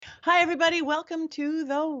Hi, everybody. Welcome to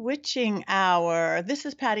the Witching Hour. This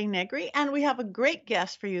is Patti Negri, and we have a great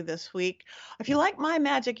guest for you this week. If you like my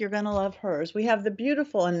magic, you're going to love hers. We have the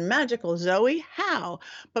beautiful and magical Zoë Howe.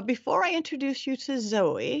 But before I introduce you to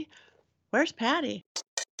Zoë, where's Patti?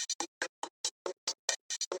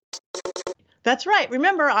 That's right.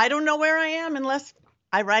 Remember, I don't know where I am unless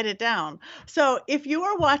I write it down. So if you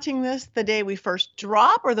are watching this the day we first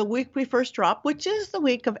drop or the week we first drop, which is the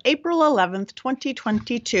week of April 11th,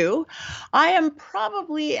 2022, I am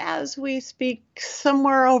probably, as we speak,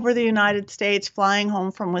 somewhere over the United States flying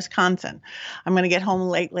home from Wisconsin. I'm going to get home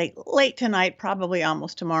late tonight, probably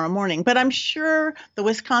almost tomorrow morning. But I'm sure the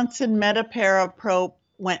Wisconsin Meta Para Pro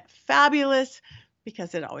went fabulous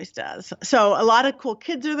because it always does. So a lot of cool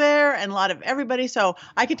kids are there and a lot of everybody. So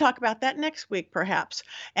I could talk about that next week, perhaps.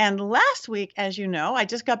 And last week, as you know, I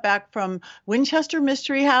just got back from Winchester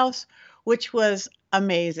Mystery House, which was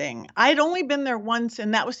amazing. I had only been there once,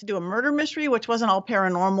 and that was to do a murder mystery, which wasn't all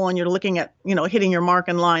paranormal, and you're looking at, hitting your mark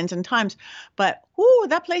and lines and times. But,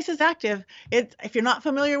 that place is active. If you're not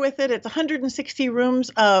familiar with it, it's 160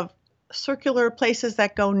 rooms of circular places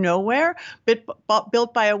that go nowhere,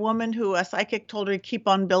 built by a woman who a psychic told her to keep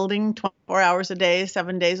on building 24 hours a day,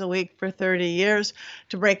 7 days a week for 30 years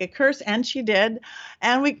to break a curse, and she did.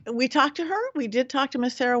 And we talked to her. We did talk to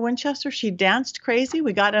Miss Sarah Winchester. She danced crazy.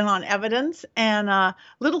 We got in on evidence. And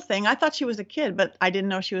little thing, I thought she was a kid, but I didn't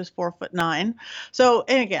know she was 4'9". So,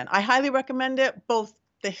 and again, I highly recommend it, both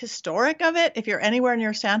the historic of it. If you're anywhere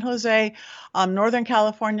near San Jose, Northern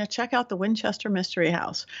California, check out the Winchester Mystery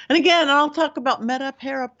House. And again, I'll talk about Meta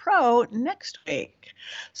Para Pro next week.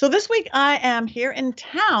 So this week I am here in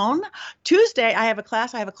town. Tuesday I have a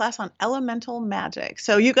class. I have a class on elemental magic.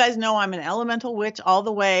 So you guys know I'm an elemental witch all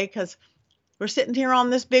the way because we're sitting here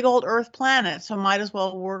on this big old Earth planet, so might as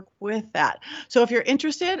well work with that. So if you're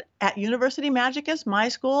interested, at University Magicus, my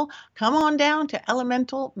school, come on down to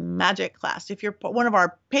Elemental Magic class. If you're one of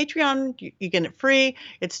our Patreon, you get it free.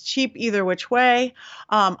 It's cheap either which way.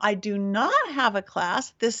 I do not have a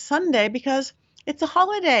class this Sunday because it's a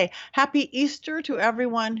holiday. Happy Easter to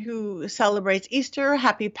everyone who celebrates Easter.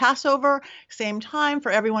 Happy Passover. Same time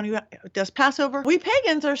for everyone who does Passover. We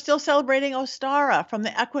pagans are still celebrating Ostara from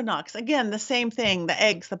the equinox. Again, the same thing. The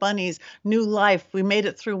eggs, the bunnies, new life. We made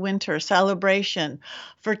it through winter. Celebration,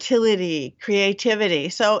 fertility, creativity.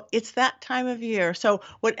 So it's that time of year. So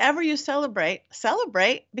whatever you celebrate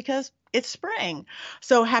because it's spring.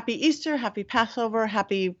 So happy Easter, happy Passover,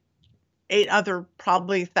 happy 8 other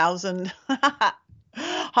probably 1,000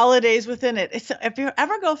 holidays within it. If you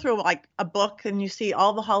ever go through like a book and you see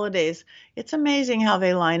all the holidays, it's amazing how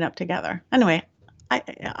they line up together. Anyway,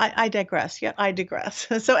 I digress. Yeah, I digress.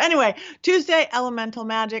 So anyway, Tuesday, Elemental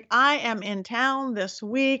Magic. I am in town this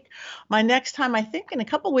week. My next time, I think in a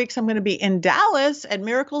couple weeks, I'm going to be in Dallas at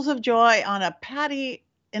Miracles of Joy on a Patti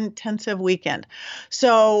intensive weekend.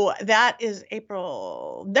 So that is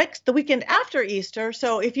the weekend after Easter.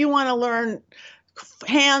 So if you want to learn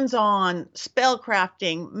hands-on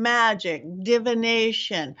spellcrafting, magic,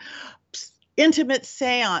 divination, intimate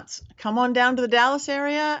seance, come on down to the Dallas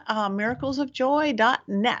area,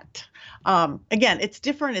 miraclesofjoy.net. Again, it's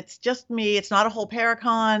different. It's just me. It's not a whole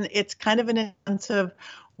Paracon. It's kind of an intensive,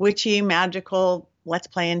 witchy, magical Let's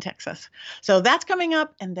Play in Texas. So that's coming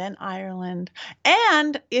up, and then Ireland.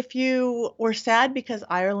 And if you were sad because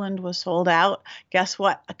Ireland was sold out, guess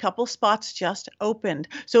what? A couple spots just opened.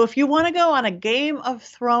 So if you want to go on a Game of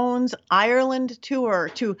Thrones Ireland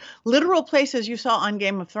tour to literal places you saw on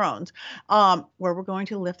Game of Thrones, where we're going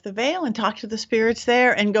to lift the veil and talk to the spirits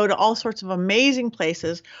there and go to all sorts of amazing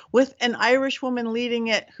places with an Irish woman leading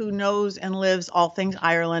it who knows and lives all things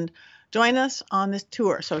Ireland, join us on this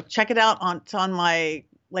tour. So check it out. It's on my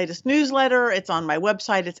latest newsletter. It's on my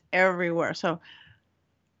website. It's everywhere. So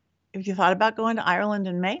if you thought about going to Ireland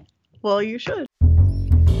in May, well, you should.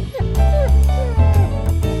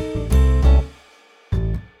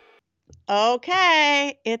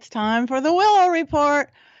 Okay, it's time for the Willow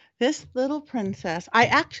Report. This little princess. I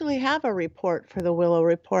actually have a report for the Willow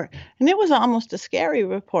Report, and it was almost a scary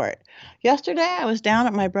report. Yesterday, I was down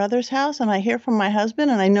at my brother's house, and I hear from my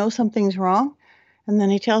husband, and I know something's wrong. And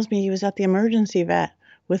then he tells me he was at the emergency vet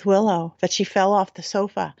with Willow, that she fell off the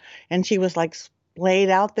sofa, and she was like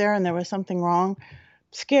laid out there, and there was something wrong.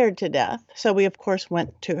 Scared to death. So we, of course,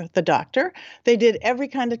 went to the doctor. They did every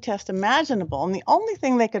kind of test imaginable, and the only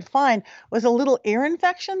thing they could find was a little ear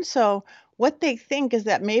infection. So what they think is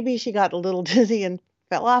that maybe she got a little dizzy and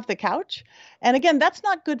fell off the couch. And again, that's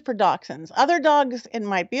not good for dachshunds. Other dogs, it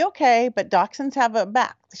might be okay, but dachshunds have a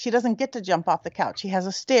back. She doesn't get to jump off the couch. She has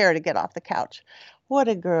a stair to get off the couch. What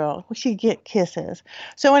a girl. She'd get kisses.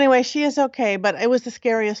 So anyway, she is okay, but it was the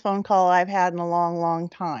scariest phone call I've had in a long, long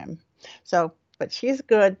time. So, but she's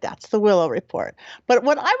good. That's the Willow Report. But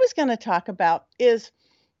what I was going to talk about is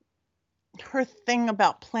her thing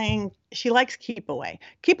about playing. She likes Keep Away.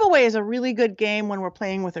 Keep Away is a really good game when we're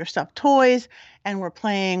playing with her stuffed toys and we're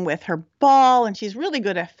playing with her ball, and she's really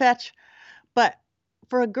good at fetch. But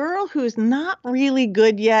for a girl who's not really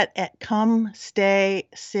good yet at come, stay,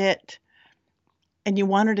 sit, and you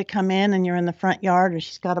want her to come in and you're in the front yard or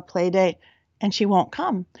she's got a play date and she won't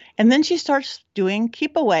come. And then she starts doing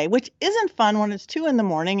Keep Away, which isn't fun when it's 2 a.m.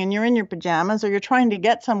 and you're in your pajamas or you're trying to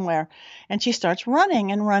get somewhere. And she starts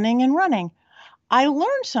running and running and running. I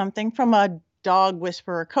learned something from a dog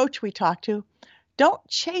whisperer coach we talked to. Don't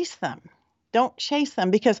chase them. Don't chase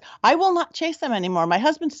them, because I will not chase them anymore. My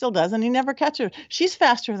husband still does, and he never catches her. She's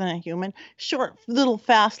faster than a human, short, little,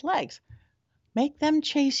 fast legs. Make them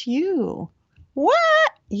chase you. What?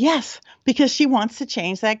 Yes, because she wants to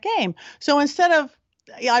change that game. So instead of,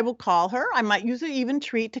 I will call her, I might use an even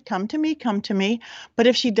treat to come to me, come to me. But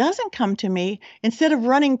if she doesn't come to me, instead of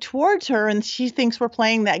running towards her and she thinks we're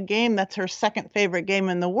playing that game, that's her second favorite game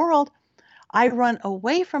in the world, I run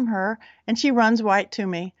away from her and she runs right to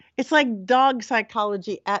me. It's like dog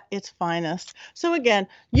psychology at its finest. So again,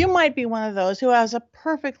 you might be one of those who has a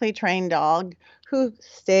perfectly trained dog who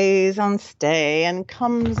stays on stay and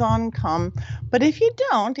comes on come. But if you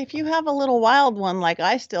don't, if you have a little wild one like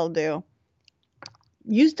I still do,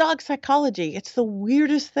 use dog psychology. It's the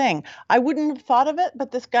weirdest thing. I wouldn't have thought of it,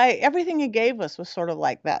 but this guy, everything he gave us was sort of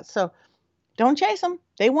like that. So don't chase them.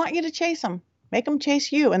 They want you to chase them. Make them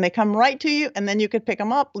chase you, and they come right to you, and then you could pick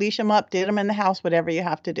them up, leash them up, did them in the house, whatever you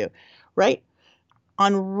have to do, right?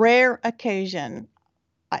 On rare occasion,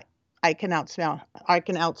 I can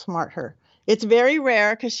outsmart her. It's very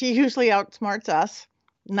rare because she usually outsmarts us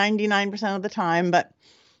 99% of the time, but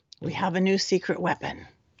we have a new secret weapon,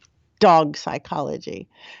 dog psychology.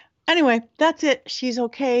 Anyway, that's it. She's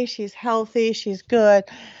okay. She's healthy. She's good.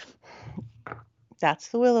 That's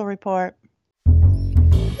the Willow Report.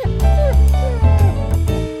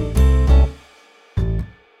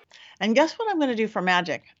 And guess what I'm going to do for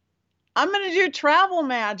magic? I'm going to do Travel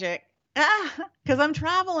Magick. Because I'm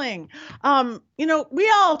traveling.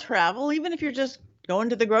 We all travel, even if you're just going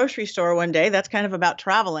to the grocery store one day. That's kind of about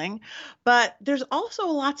traveling. But there's also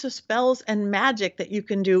lots of spells and magic that you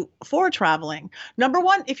can do for traveling. Number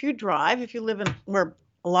one, if you drive, if you live in where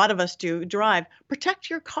a lot of us do drive, protect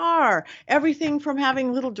your car. Everything from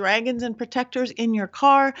having little dragons and protectors in your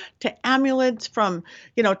car to amulets from,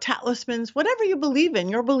 talismans, whatever you believe in,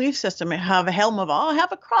 your belief system. Have a helm of awe,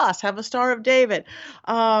 have a cross, have a Star of David,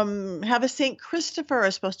 have a Saint Christopher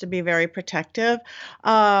is supposed to be very protective.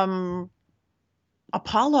 Apollo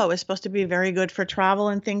is supposed to be very good for travel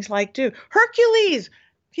and things like too. Hercules,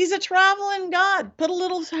 he's a traveling god. Put a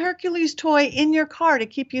little Hercules toy in your car to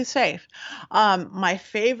keep you safe. My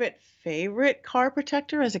favorite car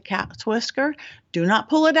protector is a cat's whisker. Do not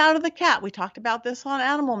pull it out of the cat. We talked about this on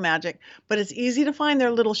Animal Magic, but it's easy to find their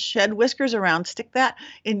little shed whiskers around. Stick that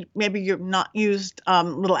in maybe your not used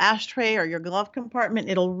little ashtray or your glove compartment.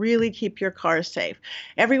 It'll really keep your car safe.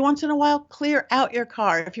 Every once in a while, clear out your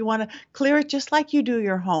car. If you want to clear it just like you do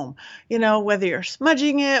your home, whether you're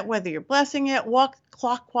smudging it, whether you're blessing it, walk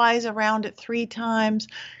clockwise around it 3 times.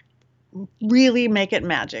 Really make it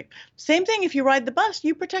magic. Same thing if you ride the bus,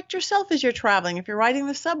 you protect yourself as you're traveling. If you're riding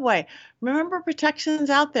the subway, remember protections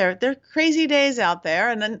out there. There are crazy days out there,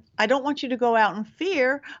 and then I don't want you to go out in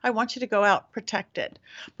fear. I want you to go out protected.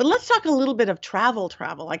 But let's talk a little bit of travel.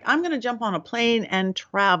 Like I'm going to jump on a plane and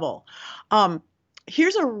travel.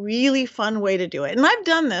 Here's a really fun way to do it. And I've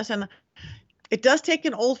done this, and it does take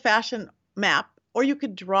an old-fashioned map. Or you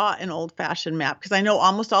could draw an old-fashioned map, because I know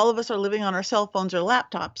almost all of us are living on our cell phones or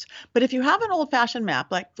laptops. But if you have an old-fashioned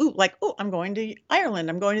map, like, I'm going to Ireland,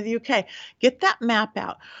 I'm going to the UK, get that map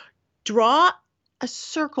out. Draw a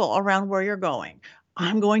circle around where you're going.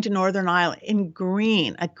 I'm going to Northern Ireland in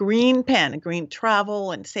green, a green pen, a green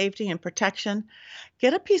travel and safety and protection.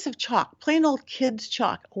 Get a piece of chalk, plain old kids'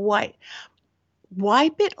 chalk, white.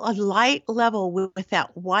 Wipe it a light level with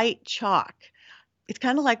that white chalk. It's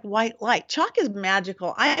kind of like white light. Chalk is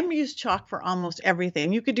magical. I use chalk for almost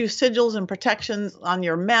everything. You could do sigils and protections on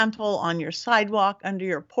your mantle, on your sidewalk, under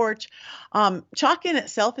your porch. Chalk in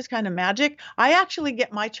itself is kind of magic. I actually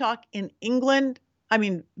get my chalk in England.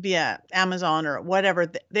 Via Amazon or whatever.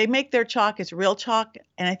 They make their chalk. It's real chalk.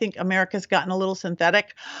 And I think America's gotten a little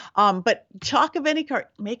synthetic. But chalk of any kind,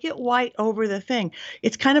 make it white over the thing.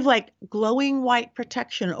 It's kind of like glowing white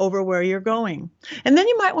protection over where you're going. And then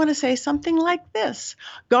you might want to say something like this: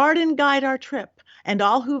 guard and guide our trip. and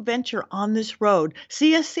all who venture on this road.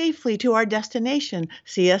 See us safely to our destination.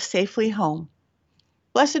 See us safely home.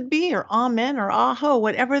 Blessed be, or amen, or aho,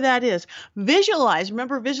 whatever that is. Visualize.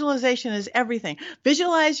 Remember, visualization is everything.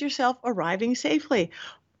 Visualize yourself arriving safely.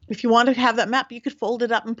 If you want to have that map, you could fold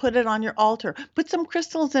it up and put it on your altar. Put some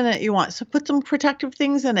crystals in it you want. So put some protective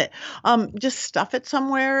things in it. Just stuff it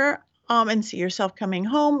somewhere and see yourself coming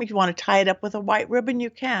home. If you want to tie it up with a white ribbon, you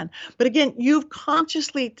can. But again, you've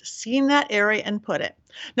consciously seen that area and put it.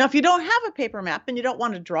 Now, if you don't have a paper map and you don't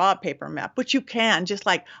want to draw a paper map, which you can, just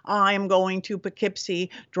like I am going to Poughkeepsie,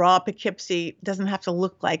 draw Poughkeepsie, doesn't have to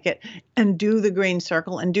look like it, and do the green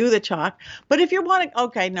circle and do the chalk. But if you're wanting,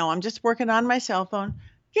 okay, no, I'm just working on my cell phone.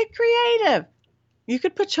 Get creative. You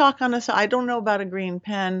could put chalk on the side. I don't know about a green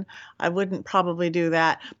pen. I wouldn't probably do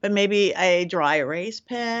that, but maybe a dry erase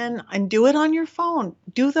pen, and do it on your phone.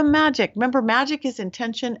 Do the magic. Remember, magic is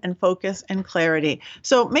intention and focus and clarity.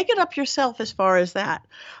 So make it up yourself as far as that.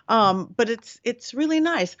 But it's really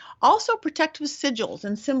nice. Also, protective sigils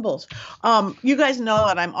and symbols. You guys know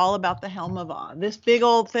that I'm all about the Helm of Awe. This big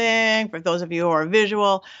old thing, for those of you who are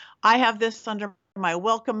visual, I have this under my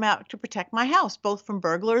welcome mat to protect my house, both from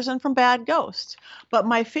burglars and from bad ghosts. But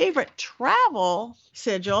my favorite travel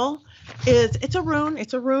sigil is, it's a rune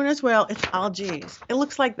as well. It's algaes. It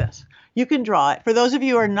looks like this. You can draw it. For those of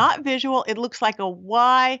you who are not visual, it looks like a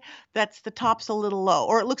Y that's the top's a little low,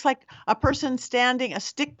 or it looks like a person standing, a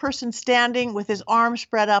stick person standing with his arms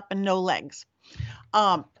spread up and no legs.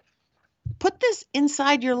 Put this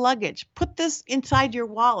inside your luggage. Put this inside your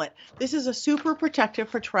wallet. This is a super protective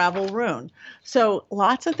for travel rune. So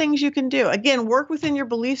lots of things you can do. Again, work within your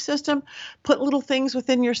belief system. Put little things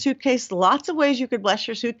within your suitcase. Lots of ways you could bless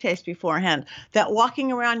your suitcase beforehand. That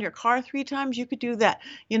walking around your car 3 times, you could do that.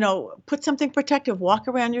 Put something protective. Walk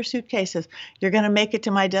around your suitcases. You're going to make it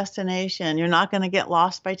to my destination. You're not going to get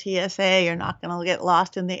lost by TSA. You're not going to get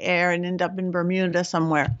lost in the air and end up in Bermuda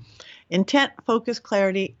somewhere. Intent, focus,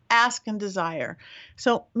 clarity, ask, and desire.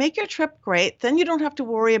 So make your trip great. Then you don't have to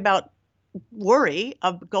worry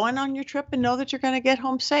of going on your trip, and know that you're going to get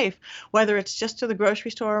home safe, whether it's just to the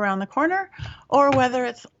grocery store around the corner, or whether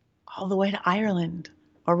it's all the way to Ireland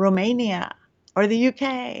or Romania or the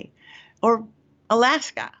UK or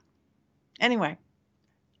Alaska. Anyway,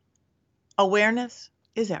 awareness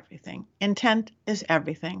is everything. Intent is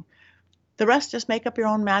everything. The rest, just make up your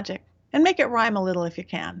own magic. And make it rhyme a little if you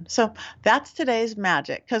can. So that's today's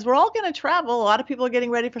magic, because we're all going to travel. A lot of people are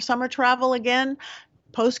getting ready for summer travel again.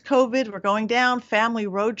 Post-COVID, we're going down. Family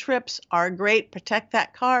road trips are great. Protect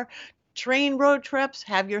that car. Train road trips,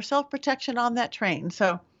 have your self-protection on that train.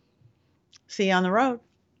 So see you on the road.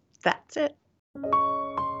 That's it.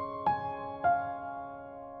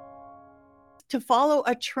 To follow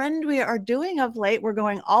a trend we are doing of late, we're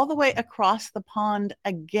going all the way across the pond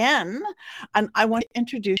again. And I want to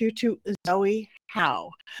introduce you to Zoë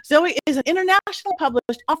Howe. Zoë is an internationally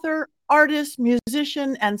published author, artist,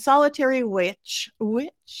 musician, and solitary witch. I'm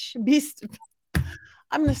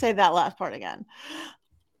going to say that last part again.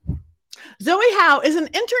 Zoë Howe is an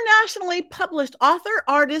internationally published author,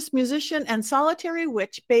 artist, musician, and solitary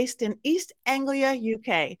witch based in East Anglia,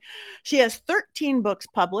 UK. She has 13 books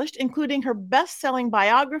published, including her best-selling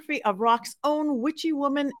biography of rock's own witchy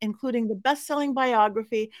woman, including the best-selling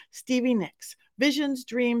biography, Stevie Nicks, Visions,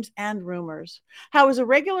 Dreams, and Rumours. Howe is a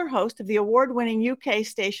regular host of the award-winning UK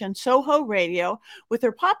station Soho Radio with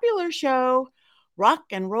her popular show, Rock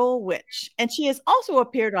and Roll Witch. And she has also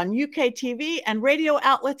appeared on UK TV and radio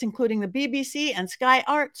outlets, including the BBC and Sky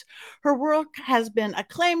Arts. Her work has been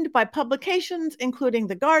acclaimed by publications including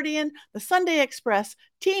The Guardian, The Sunday Express,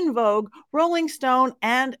 Teen Vogue, Rolling Stone,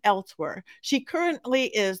 and elsewhere. She currently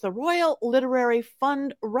is the Royal Literary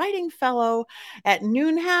Fund Writing Fellow at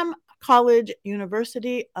Newnham College,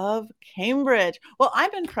 University of Cambridge. Well,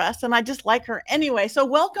 I'm impressed, and I just like her anyway. So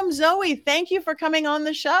welcome, Zoë. Thank you for coming on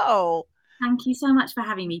the show. Thank you so much for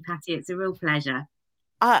having me, Patti. It's a real pleasure.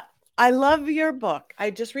 I love your book. I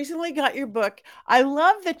just recently got your book. I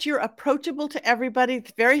love that you're approachable to everybody.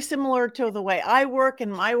 It's very similar to the way I work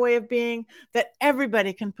and my way of being, that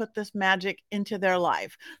everybody can put this magic into their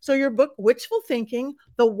life. So your book, Witchful Thinking,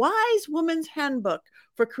 The Wise Woman's Handbook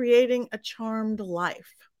for Creating a Charmed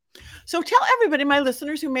Life. So tell everybody, my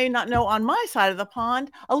listeners who may not know on my side of the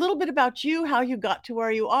pond, a little bit about you, how you got to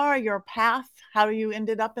where you are, your path, how you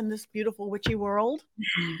ended up in this beautiful witchy world.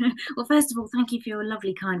 Well, first of all, thank you for your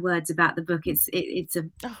lovely, kind words about the book. It's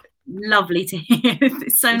lovely to hear.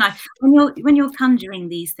 It's so nice when you're conjuring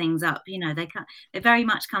these things up. They very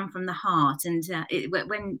much come from the heart, and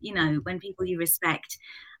when people you respect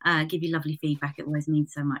give you lovely feedback, it always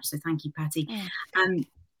means so much. So thank you, Patti.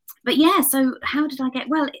 but yeah, so how did I get,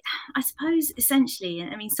 well, I suppose essentially,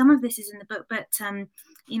 I mean, some of this is in the book, but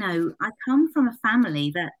you know, I come from a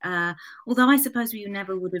family that although I suppose we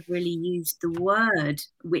never would have really used the word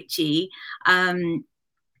witchy,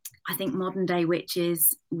 I think modern day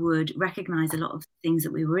witches would recognize a lot of things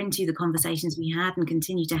that we were into, the conversations we had and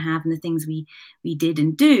continue to have, and the things we did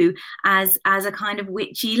and do as a kind of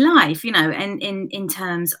witchy life, you know, and in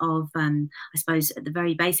terms of I suppose at the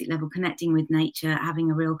very basic level, connecting with nature,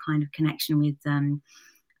 having a real kind of connection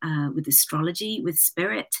with astrology, with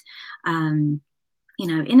spirit, you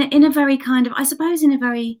know, in a very kind of, I suppose, in a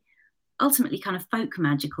very ultimately kind of folk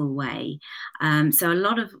magical way. So a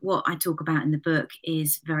lot of what I talk about in the book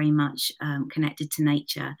is very much connected to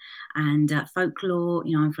nature and folklore.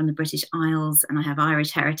 You know, I'm from the British Isles and I have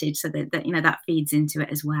Irish heritage, so that you know, that feeds into it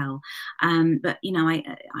as well. But you know, I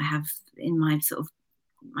have in my sort of,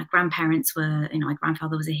 my grandparents were, you know, my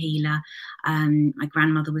grandfather was a healer, my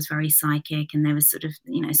grandmother was very psychic, and there was sort of,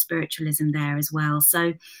 you know, spiritualism there as well.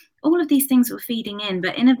 So all of these things were feeding in,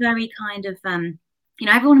 but in a very kind of you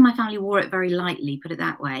know, everyone in my family wore it very lightly, put it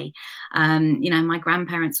that way. You know, my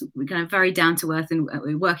grandparents were kind of very down to earth and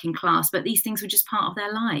working class, but these things were just part of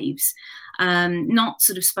their lives, not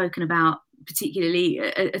sort of spoken about particularly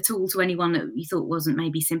at all to anyone that you thought wasn't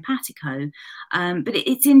maybe simpatico. But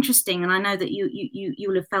it's interesting, and I know that you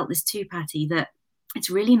will have felt this too, Patti, that it's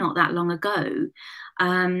really not that long ago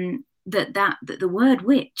that the word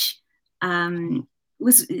witch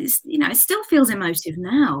was, you know, it still feels emotive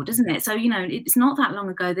now, doesn't it? So, you know, it's not that long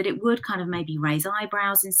ago that it would kind of maybe raise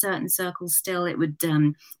eyebrows in certain circles still. It would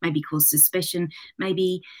maybe cause suspicion,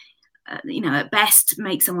 maybe, you know, at best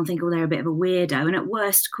make someone think, oh, they're a bit of a weirdo, and at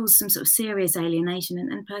worst cause some sort of serious alienation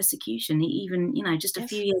and persecution, even, you know, just a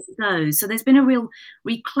few years ago. So there's been a real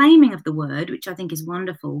reclaiming of the word, which I think is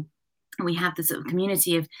wonderful. And we have the sort of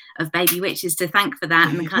community of baby witches to thank for that,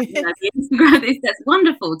 and the kind of, you know, the Instagram, that's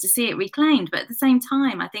wonderful to see it reclaimed. But at the same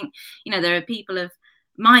time, I think, you know, there are people of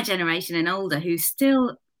my generation and older who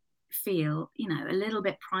still feel, you know, a little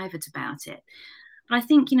bit private about it. But I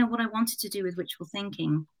think, you know, what I wanted to do with Witchful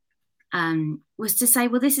Thinking was to say,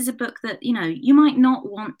 well, this is a book that, you know, you might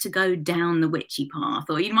not want to go down the witchy path,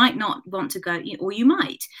 or you might not want to go, or you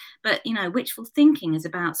might, but, you know, Witchful Thinking is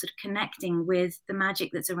about sort of connecting with the magic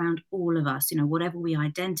that's around all of us, you know, whatever we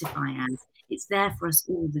identify as, it's there for us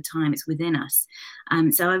all the time, it's within us.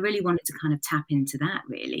 So I really wanted to kind of tap into that,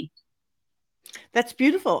 really. That's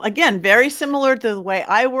beautiful. Again, very similar to the way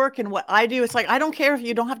I work and what I do. It's like, I don't care if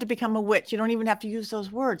you don't have to become a witch. You don't even have to use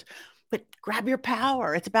those words, but grab your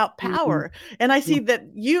power. It's about power. Mm-hmm. And I see that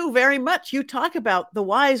you very much, you talk about the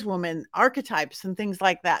wise woman archetypes and things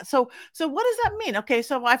like that. So what does that mean? Okay.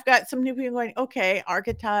 So I've got some new people going, okay,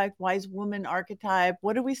 archetype, wise woman archetype.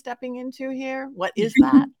 What are we stepping into here? What is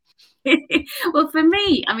that? Well, for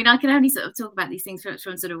me, I mean, I can only sort of talk about these things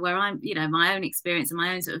from sort of where I'm, you know, my own experience and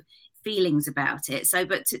my own sort of feelings about it. So,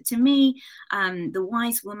 but to me, the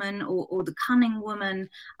wise woman or the cunning woman,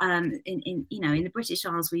 in you know, in the British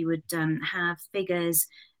Isles, we would have figures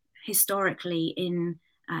historically in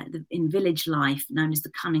village life known as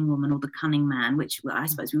the cunning woman or the cunning man, which I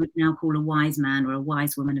suppose we would now call a wise man or a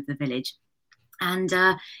wise woman of the village. And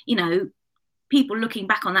you know, people looking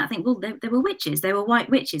back on that think, well, they were witches, they were white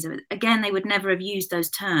witches. Again, they would never have used those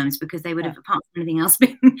terms because they would have, apart from anything else,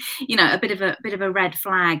 been, you know, a bit of a red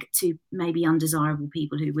flag to maybe undesirable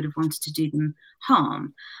people who would have wanted to do them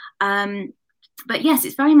harm. But yes,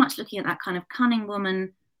 it's very much looking at that kind of cunning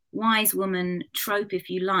woman, wise woman trope, if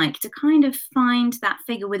you like, to kind of find that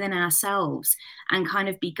figure within ourselves and kind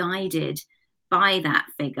of be guided by that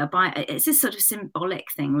figure. It's a sort of symbolic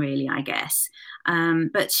thing, really, I guess.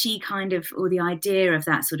 But she kind of, or the idea of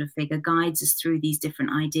that sort of figure guides us through these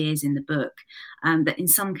different ideas in the book that in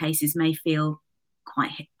some cases may feel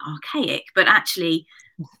quite archaic, but actually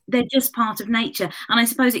they're just part of nature. And I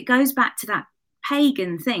suppose it goes back to that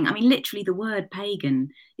pagan thing. I mean, literally the word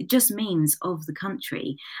pagan, it just means of the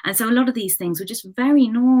country. And so a lot of these things were just very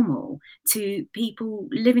normal to people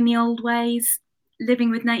living the old ways,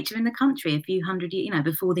 living with nature in the country a few hundred years, you know,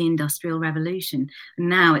 before the Industrial Revolution. And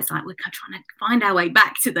now it's like we're trying to find our way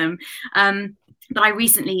back to them. But I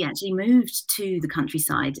recently actually moved to the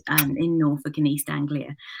countryside in Norfolk in East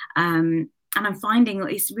Anglia. And I'm finding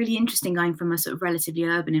it's really interesting going from a sort of relatively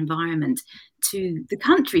urban environment to the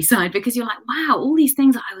countryside, because you're like, wow, all these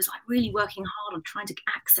things that I was like really working hard on trying to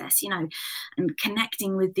access, you know, and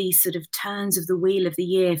connecting with these sort of turns of the wheel of the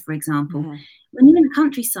year, for example. Mm-hmm. When you're in the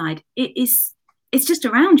countryside, it's just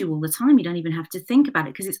around you all the time. You don't even have to think about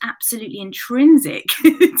it because it's absolutely intrinsic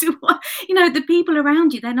to what, you know, the people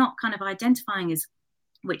around you. They're not kind of identifying as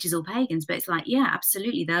witches or pagans, but it's like, yeah,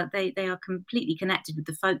 absolutely, they are completely connected with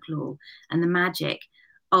the folklore and the magic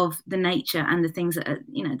of the nature and the things that are,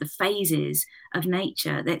 the phases of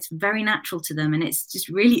nature. That's very natural to them, and it's just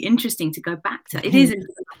really interesting to go back to. It is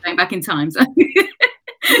going back in time. So.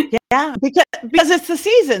 Yeah, because it's the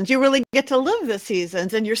seasons. You really get to live the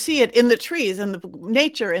seasons, and you see it in the trees and the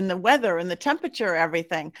nature, in the weather and the temperature,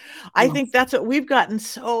 everything. I think that's what we've gotten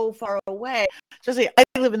so far away. Especially, I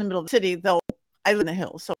live in the middle of the city, though I live in the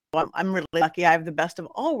hills, so I'm really lucky. I have the best of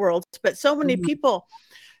all worlds. But so many people,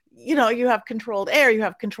 you have controlled air, you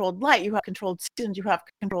have controlled light, you have controlled seasons, you have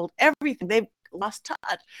controlled everything. They've lost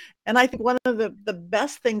touch. And I think one of the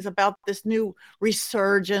best things about this new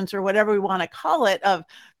resurgence, or whatever we want to call it, of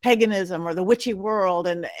paganism or the witchy world,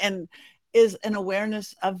 and is an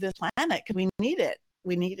awareness of this planet, because we need it.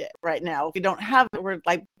 We need it right now. If we don't have it, we're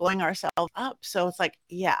like blowing ourselves up. So it's like,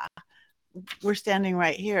 yeah, we're standing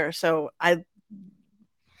right here. So I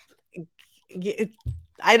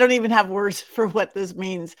don't even have words for what this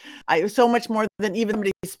means. So much more than even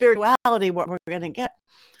the spirituality, what we're going to get.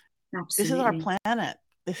 Absolutely. This is our planet.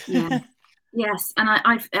 Yeah. Yes, and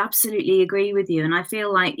I absolutely agree with you. And I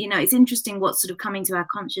feel like, it's interesting what's sort of coming to our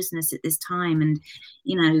consciousness at this time. And,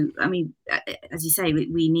 I mean, as you say,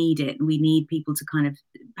 we need it. We need people to kind of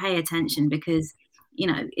pay attention, because,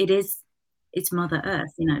 it's Mother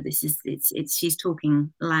Earth. She's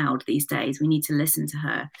talking loud these days. We need to listen to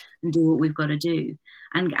her and do what we've got to do,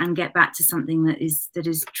 and get back to something that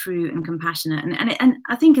is true and compassionate. And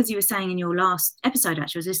I think, as you were saying in your last episode,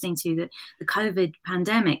 actually, I was listening to that the COVID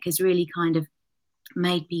pandemic has really kind of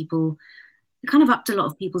made people, kind of upped a lot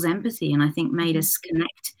of people's empathy, and I think made us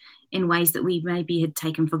connect in ways that we maybe had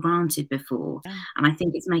taken for granted before. And I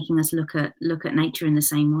think it's making us look at nature in the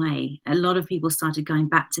same way. A lot of people started going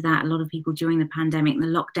back to that. A lot of people during the pandemic, the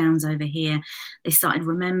lockdowns over here, they started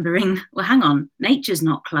remembering, well, hang on, nature's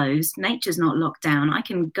not closed, nature's not locked down. I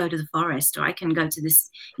can go to the forest, or I can go to this,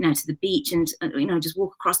 to the beach, and just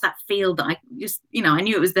walk across that field that I just, I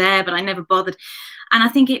knew it was there, but I never bothered. And I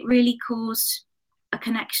think it really caused a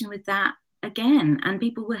connection with that again, and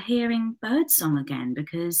people were hearing birdsong again,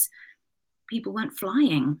 because people weren't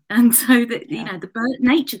flying, and so that the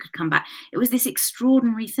nature could come back. It was this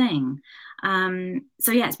extraordinary thing.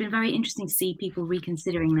 So yeah, it's been very interesting to see people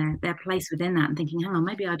reconsidering their place within that, and thinking, hang on,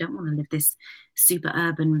 maybe I don't want to live this super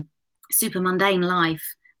urban, super mundane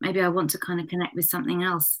life. Maybe I want to kind of connect with something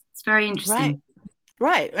else. It's very interesting.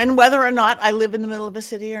 Right. And whether or not I live in the middle of a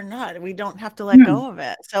city or not, we don't have to let go of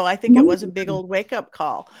it. So I think it was a big old wake-up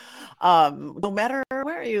call, no matter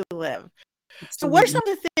where you live. So what are some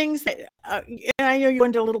of the things that, I know you go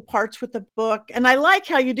into little parts with the book, and I like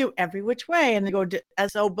how you do every which way, and they go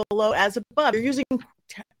as so below, as above. You're using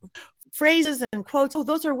phrases and quotes. Oh,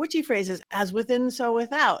 those are witchy phrases, as within, so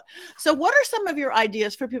without. So what are some of your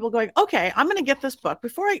ideas for people going, okay, I'm going to get this book.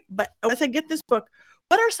 But as I get this book,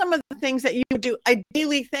 what are some of the things that you do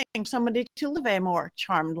ideally think somebody to live a more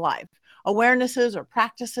charmed life? Awarenesses, or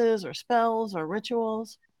practices, or spells, or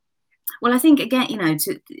rituals? Well, I think, again,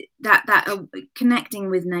 to that connecting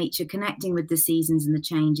with nature, connecting with the seasons and the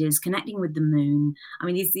changes, connecting with the moon. I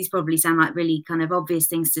mean, these probably sound like really kind of obvious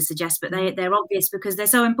things to suggest, but they're obvious because they're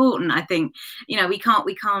so important. I think, we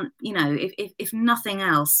can't, if nothing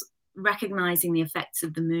else, recognizing the effects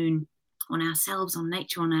of the moon on ourselves, on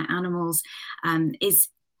nature, on our animals, is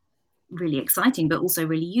really exciting, but also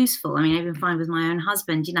really useful. I mean, I even find with my own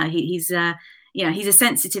husband, he's he's a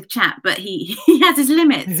sensitive chap, but he has his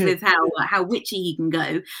limits with how witchy he can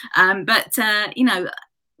go. But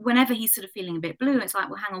whenever he's sort of feeling a bit blue, it's like,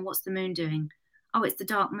 well, hang on, what's the moon doing? Oh, it's the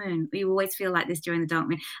dark moon. You always feel like this during the dark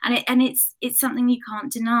moon, and it's something you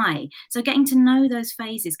can't deny. So getting to know those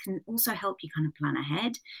phases can also help you kind of plan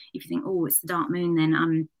ahead. If you think, oh, it's the dark moon,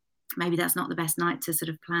 then maybe that's not the best night to sort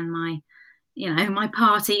of plan my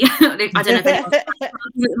party. I don't know if anyone's at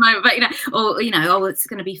the moment, but oh, it's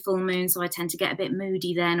going to be full moon, so I tend to get a bit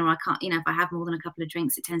moody then, or I can't, if I have more than a couple of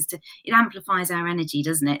drinks, it amplifies our energy,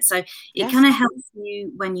 doesn't it? So it kind of helps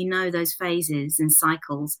you when you know those phases and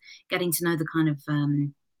cycles, getting to know the kind of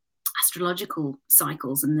astrological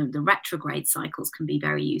cycles, and the retrograde cycles can be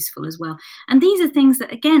very useful as well. And these are things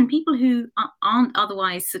that, again, people who aren't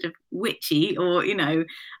otherwise sort of witchy or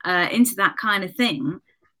into that kind of thing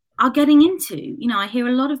are getting into. I hear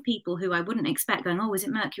a lot of people who I wouldn't expect going, oh, is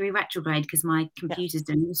it Mercury retrograde? Because my computer's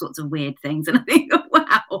doing all sorts of weird things. And I think, oh,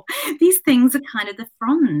 wow, these things are kind of the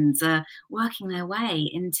fronds working their way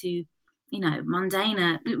into,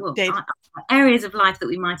 mundane, areas of life that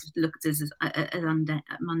we might have looked at as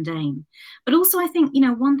mundane. But also, I think,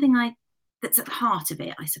 one thing that's at the heart of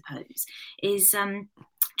it, I suppose, is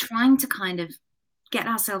trying to kind of get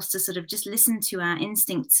ourselves to sort of just listen to our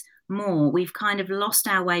instincts more, we've kind of lost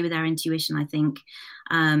our way with our intuition, I think,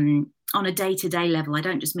 on a day-to-day level. I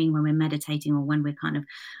don't just mean when we're meditating or when we're kind of,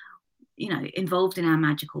 involved in our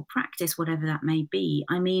magical practice, whatever that may be.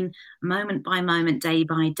 I mean, moment by moment, day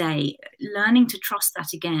by day, learning to trust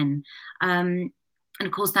that again. And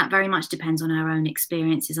of course, that very much depends on our own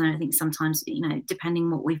experiences. And I think sometimes,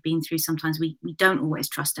 depending what we've been through, sometimes we don't always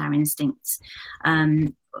trust our instincts,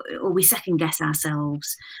 or we second guess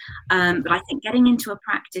ourselves. But I think getting into a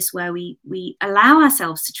practice where we allow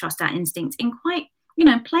ourselves to trust our instincts in quite,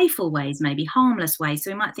 playful ways, maybe harmless ways.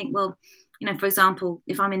 So we might think, well, for example,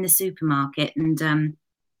 if I'm in the supermarket and,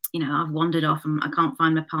 I've wandered off and I can't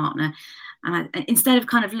find my partner, and instead of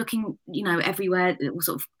kind of looking, everywhere, or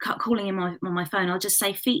sort of calling him on my phone, I'll just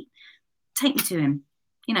say, feet, take me to him,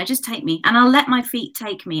 just take me, and I'll let my feet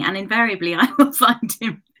take me, and invariably I will find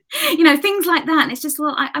him, things like that. And it's just,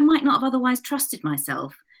 well, I might not have otherwise trusted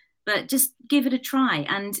myself, but just give it a try.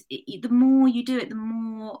 And the more you do it, the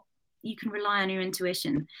more you can rely on your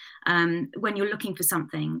intuition. When you're looking for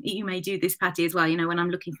something, you may do this, Patti, as well. When I'm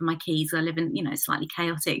looking for my keys, I live in, a slightly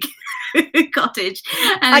chaotic cottage.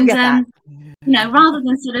 And, I get that. Rather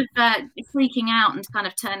than sort of freaking out and kind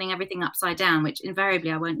of turning everything upside down, which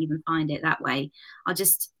invariably I won't even find it that way, I'll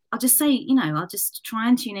just say, I'll just try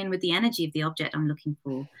and tune in with the energy of the object I'm looking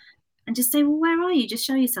for, and just say, well, where are you? Just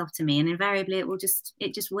show yourself to me. And invariably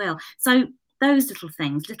it just will. So those little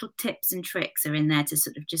things, little tips and tricks are in there to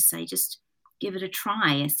sort of just say, just give it a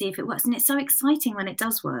try and see if it works. And it's so exciting when it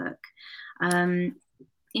does work. I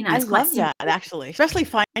love that, actually, especially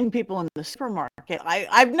finding people in the supermarket.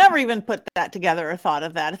 I've never even put that together or thought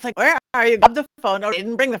of that. It's like, where are you? Grab the phone. Oh, they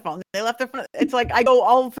didn't bring the phone. They left their phone. It's like I go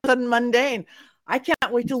all of a sudden mundane. I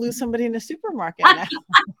can't wait to lose somebody in a supermarket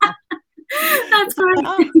now. That's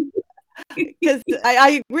great. Because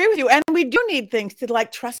I agree with you. And we do need things to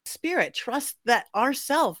like trust spirit, trust that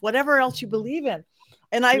ourself, whatever else you believe in.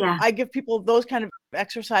 And I give people those kind of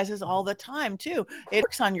exercises all the time too. It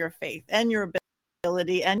works on your faith and your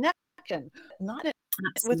ability and connection, not it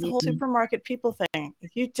with the whole supermarket people thing.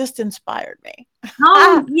 You just inspired me.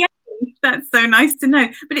 Oh, yeah. That's so nice to know.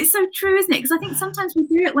 But it's so true, isn't it? Because I think sometimes we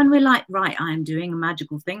do it when we're like, right, I am doing a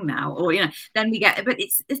magical thing now. Or, then we get, but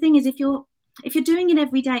it's the thing is, if you're doing it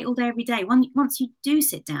every day, all day, every day, once you do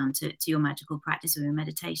sit down to your magical practice or your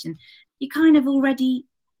meditation, you're kind of already,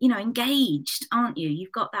 engaged, aren't you?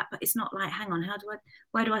 You've got that, but it's not like, hang on,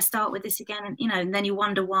 where do I start with this again? And, and then you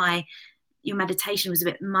wonder why your meditation was a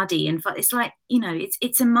bit muddy. And it's like,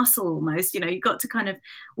 it's a muscle almost, you've got to kind of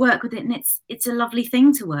work with it. And it's a lovely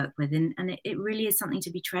thing to work with. And it really is something to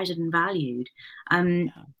be treasured and valued. I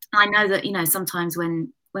know that, sometimes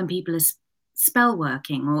when people are spell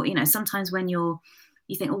working, or sometimes when you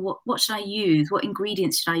think, oh, what should I use, what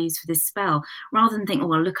ingredients should I use for this spell, rather than think,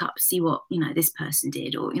 oh, I'll look up, see what this person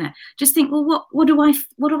did, or just think, well, what do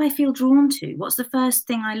I feel drawn to, what's the first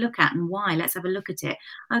thing I look at and why, let's have a look at it.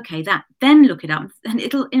 Okay, that, then look it up, and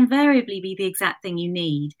it'll invariably be the exact thing you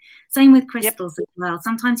need. Same with crystals as well.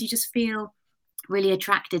 Sometimes you just feel really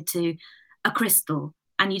attracted to a crystal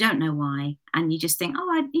and you don't know why, and you just think, oh,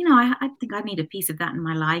 I think I need a piece of that in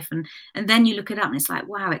my life, and then you look it up and it's like,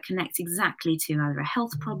 wow, it connects exactly to either a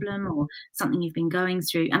health problem or something you've been going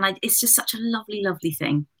through, and it's just such a lovely, lovely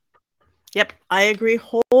thing. Yep, I agree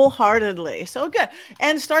wholeheartedly. So good.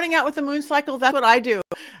 And starting out with the moon cycle, that's what I do.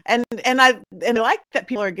 And I like that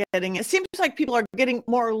people are getting, it seems like people are getting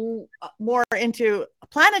more into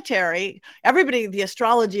planetary, everybody, the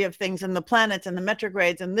astrology of things and the planets and the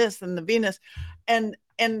retrogrades and this and the Venus, and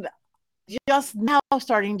just now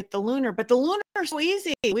starting to get the lunar, but the lunar is so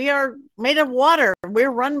easy. We are made of water.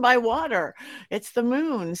 We're run by water. It's the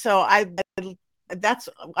moon. So I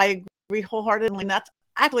agree wholeheartedly. And that's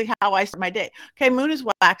actually how I start my day. Okay, moon is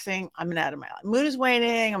waxing, I'm gonna out of my life. Moon is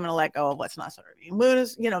waning, I'm gonna let go of what's not serving. Moon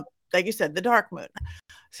is, like you said, the dark moon.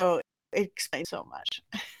 So it explains so much.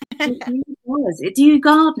 Do you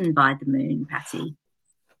garden by the moon, Patti?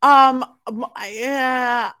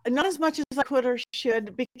 Yeah, not as much as I could or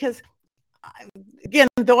should, because again,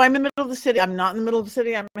 though I'm in the middle of the city, I'm not in the middle of the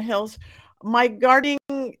city, I'm in the hills. My garden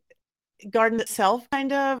itself,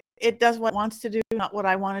 kind of, it does what it wants to do, not what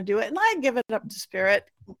I want to do it, and I give it up to spirit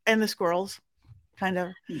and the squirrels, kind of.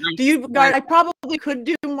 Nice. Do you garden? I probably could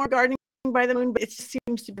do more gardening by the moon, but it just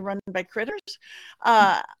seems to be run by critters.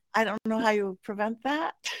 I don't know how you prevent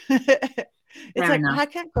that. It's like, I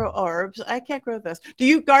can't grow herbs, I can't grow this. Do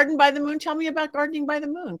you garden by the moon? Tell me about gardening by the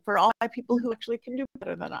moon for all my people who actually can do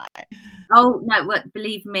better than I. Oh no,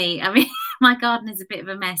 believe me, I mean, my garden is a bit of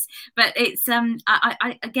a mess, but it's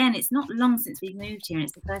again, it's not long since we've moved here, and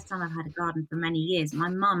it's the first time I've had a garden for many years. My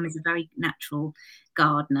mum is a very natural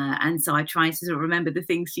gardener, and so I try to sort of remember the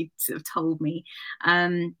things she sort of told me,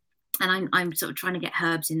 and I'm sort of trying to get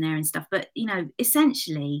herbs in there and stuff. But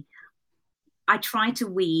essentially, I try to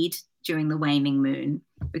weed during the waning moon,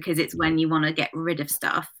 because it's when you want to get rid of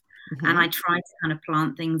stuff. Mm-hmm. And I try to kind of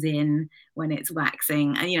plant things in when it's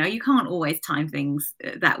waxing. And, you can't always time things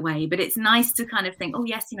that way, but it's nice to kind of think, oh,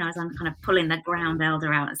 yes, as I'm kind of pulling the ground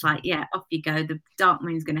elder out, it's like, yeah, off you go. The dark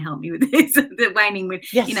moon's going to help me with this, the waning moon,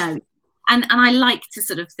 yes. And I like to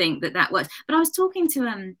sort of think that works. But I was talking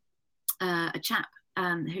to a chap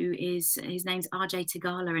who is, his name's RJ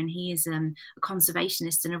Tagala, and he is a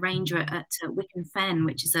conservationist and a ranger at Wicken Fen,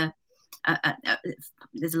 which is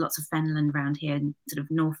there's lots of fenland around here in sort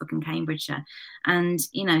of Norfolk and Cambridgeshire, and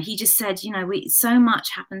he just said, so much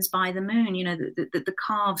happens by the moon, the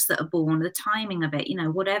calves that are born, the timing of it,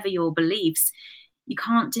 whatever your beliefs, you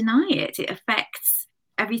can't deny it. It affects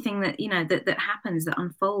everything that that happens, that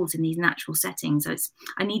unfolds in these natural settings. So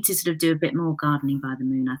I need to sort of do a bit more gardening by the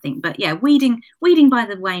moon, I think. But yeah, weeding by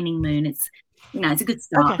the waning moon, it's it's a good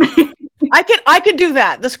start. Okay. I could do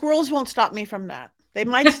that. The squirrels won't stop me from that. They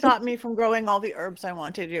might stop me from growing all the herbs I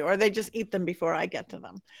want to do, or they just eat them before I get to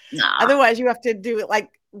them. Nah. Otherwise, you have to do it like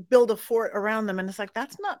build a fort around them, and it's like,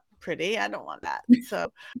 that's not pretty. I don't want that. So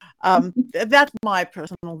that's my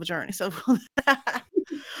personal journey. So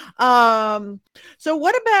so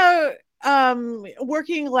what about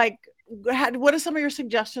working like, what are some of your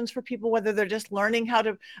suggestions for people, whether they're just learning how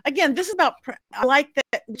to, again, this is about, I like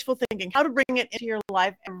that witchful thinking, how to bring it into your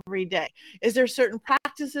life every day. Is there certain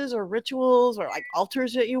practices or rituals or like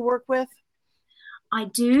altars that you work with? I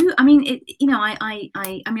do. I mean,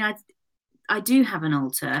 I do have an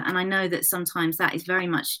altar, and I know that sometimes that is very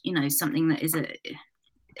much, something that is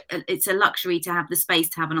it's a luxury to have the space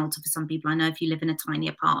to have an altar for some people. I know if you live in a tiny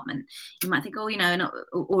apartment, you might think,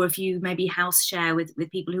 or if you maybe house share with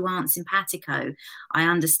people who aren't simpatico, I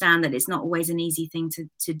understand that it's not always an easy thing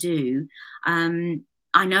to do.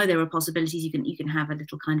 I know there are possibilities. You can have a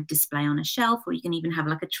little kind of display on a shelf, or you can even have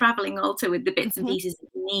like a traveling altar with the bits and pieces that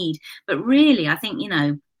you need. But really, I think,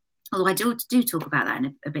 although I do talk about that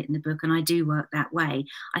in a bit in the book, and I do work that way,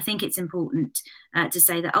 I think it's important to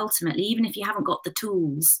say that ultimately, even if you haven't got the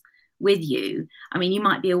tools with you, I mean, you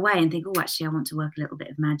might be away and think, oh, actually, I want to work a little bit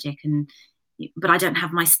of magic, but I don't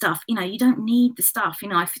have my stuff. You don't need the stuff.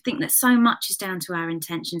 I think that so much is down to our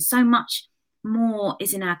intention. So much more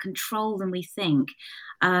is in our control than we think.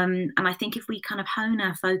 And I think if we kind of hone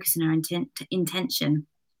our focus and our intention,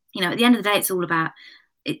 at the end of the day, it's all about,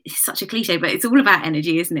 it's such a cliche, but it's all about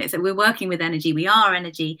energy, isn't it? So we're working with energy, we are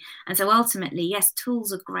energy. And so ultimately, yes,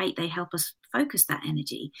 tools are great. They help us focus that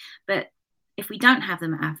energy. But if we don't have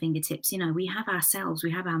them at our fingertips, we have ourselves,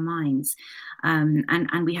 we have our minds,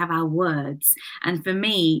 and we have our words. And for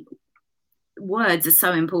me, words are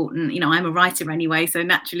so important. I'm a writer anyway, so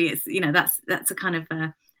naturally it's, that's a kind of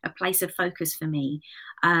a place of focus for me.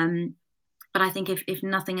 But I think if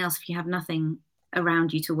nothing else, if you have nothing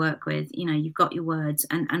around you to work with, you've got your words,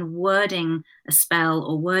 and wording a spell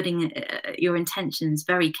or wording your intentions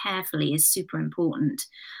very carefully is super important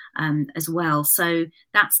as well. So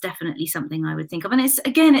that's definitely something I would think of. And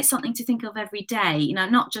it's something to think of every day,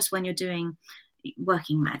 not just when you're doing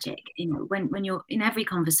working magic, when you're in every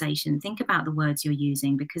conversation, think about the words you're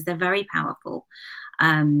using, because they're very powerful.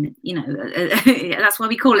 That's why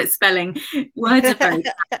we call it spelling. Words are very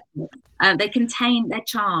powerful. They're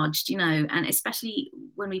charged, and especially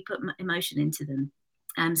when we put emotion into them.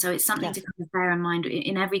 So it's something to kind of bear in mind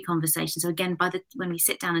in every conversation. So again, when we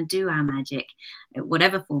sit down and do our magic,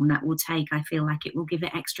 whatever form that will take, I feel like it will give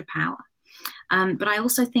it extra power. But I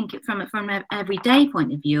also think it from an everyday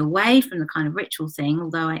point of view, away from the kind of ritual thing,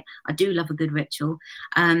 although I do love a good ritual.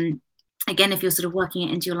 Again, if you're sort of working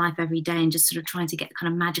it into your life every day and just sort of trying to get the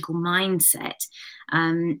kind of magical mindset,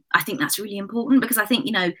 I think that's really important, because I think,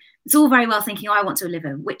 it's all very well thinking, I want to live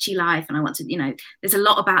a witchy life, and I want to, there's a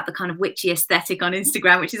lot about the kind of witchy aesthetic on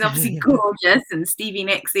Instagram, which is obviously gorgeous, and Stevie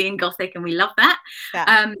Nicks and Gothic, and we love that.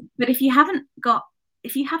 Yeah. But if you haven't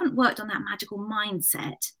worked on that magical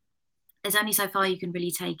mindset, there's only so far you can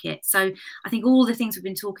really take it. So I think all the things we've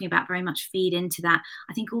been talking about very much feed into that.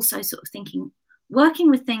 I think also sort of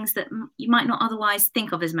working with things that you might not otherwise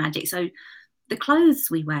think of as magic. So the clothes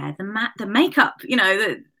we wear, the makeup,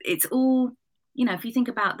 it's all, if you think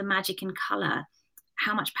about the magic in colour,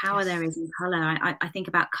 how much power there is in colour. I think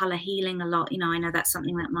about colour healing a lot. I know that's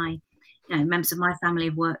something that my members of my family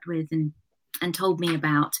have worked with and told me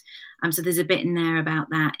about. So there's a bit in there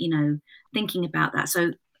about that, thinking about that.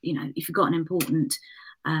 So, if you've got an important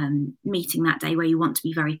meeting that day where you want to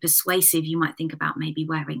be very persuasive, you might think about maybe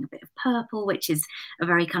wearing a bit of purple, which is a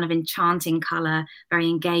very kind of enchanting color, very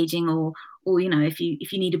engaging, or if you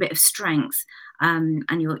need a bit of strength, and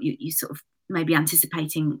you sort of maybe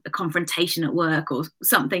anticipating a confrontation at work or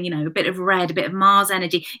something, a bit of red, a bit of Mars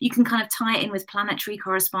energy, you can kind of tie it in with planetary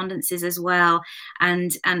correspondences as well,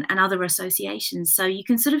 and other associations. So you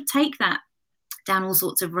can sort of take that down all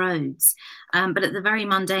sorts of roads. But at the very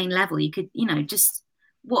mundane level, you could, just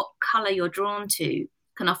what color you're drawn to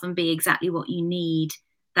can often be exactly what you need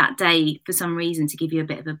that day for some reason to give you a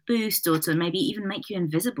bit of a boost, or to maybe even make you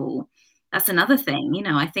invisible. That's another thing.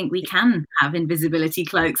 I think we can have invisibility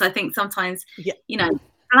cloaks. I think sometimes,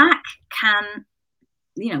 black can,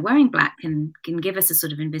 wearing black can give us a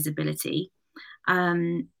sort of invisibility.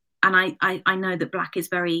 And I know that black is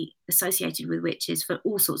very associated with witches for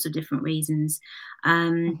all sorts of different reasons.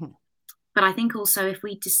 But I think also if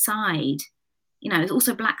we decide,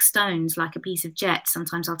 also black stones, like a piece of jet.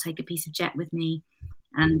 Sometimes I'll take a piece of jet with me.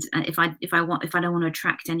 And if I don't want to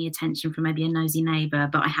attract any attention from maybe a nosy neighbour,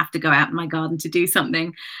 but I have to go out in my garden to do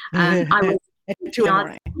something, I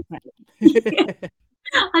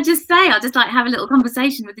just like have a little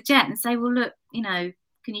conversation with the jet and say, well, look,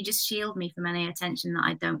 can you just shield me from any attention that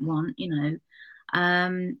I don't want,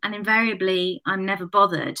 and invariably I'm never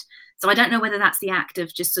bothered. So I don't know whether that's the act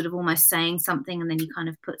of just sort of almost saying something and then you kind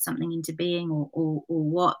of put something into being or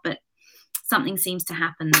what, but something seems to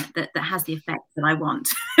happen that has the effect that I want.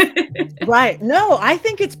 Right. No, I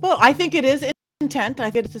think it's both. I think it is intent.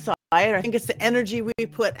 I think it's desire. I think it's the energy we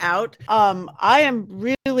put out. I am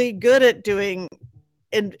really good at doing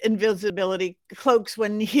invisibility cloaks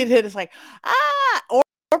when needed. It's like,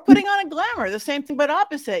 or putting on a glamour, the same thing, but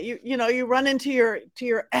opposite. You run into your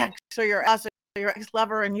ex or your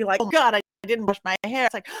ex-lover and you're like, oh God, I didn't brush my hair.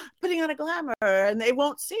 It's like putting on a glamour and they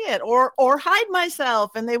won't see it, or hide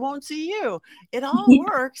myself and they won't see you. It all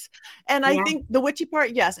works. And I think the witchy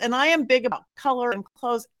part, yes. And I am big about color and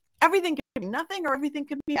clothes. Everything can be nothing or everything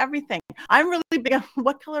can be everything. I'm really big on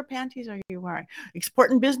what color panties are you wearing?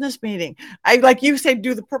 Important business meeting. I, like you say,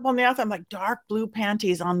 do the purple on the outside. I'm like, dark blue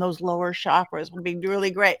panties on those lower chakras would be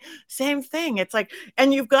really great. Same thing. It's like,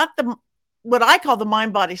 and you've got what I call the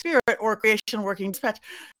mind, body, spirit, or creation working dispatch.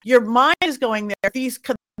 Your mind is going there.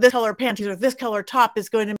 This color panties or this color top is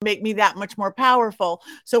going to make me that much more powerful.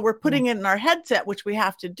 So we're putting it in our headset, which we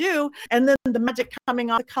have to do. And then the magic coming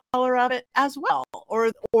on the color of it as well,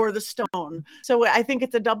 or the stone. So I think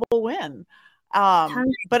it's a double win.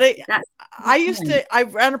 But I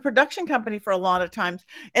ran a production company for a lot of times,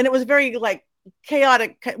 and it was very like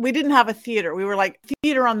chaotic. We didn't have a theater. We were like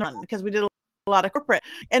theater on the run because we did a lot of corporate,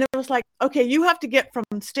 and it was like, okay, you have to get from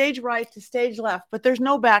stage right to stage left, but there's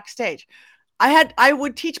no backstage. I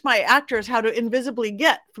would teach my actors how to invisibly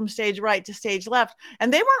get from stage right to stage left,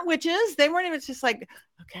 and they weren't witches. They weren't even. It's just like,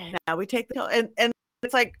 okay, now we take the and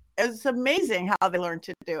it's like, it's amazing how they learned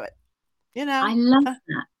to do it. I love that.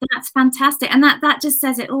 That's fantastic, and that just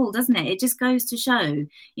says it all, doesn't it? It just goes to show,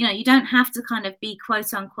 you don't have to kind of be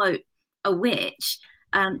quote unquote a witch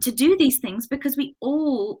to do these things, because we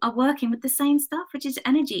all are working with the same stuff, which is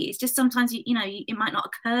energy. It's just sometimes it might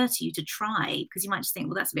not occur to you to try, because you might just think,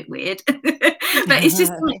 well, that's a bit weird. But it's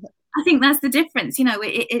just like, I think that's the difference.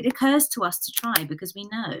 It occurs to us to try because we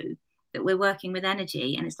know that we're working with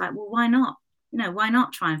energy, and it's like, well, why not? Why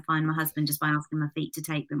not try and find my husband just by asking my feet to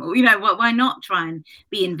take them? Or, why not try and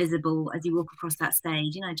be invisible as you walk across that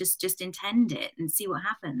stage? Just intend it and see what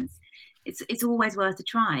happens. It's always worth a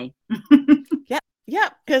try. Yeah,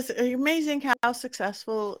 because it's amazing how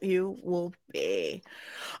successful you will be.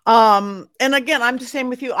 And again, I'm the same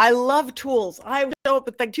with you. I love tools. I show up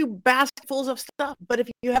with like 2 basketfuls of stuff, but if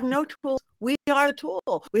you have no tools, we are the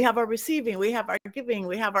tool. We have our receiving, we have our giving,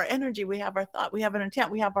 we have our energy, we have our thought, we have an intent,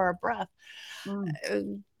 we have our breath.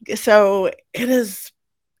 So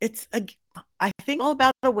I think all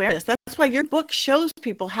about awareness. That's why your book shows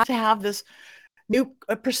people how to have this new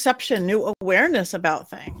perception, new awareness about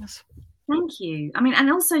things. Thank you. I mean, and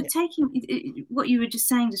also taking what you were just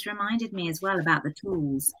saying just reminded me as well about the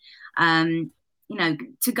tools.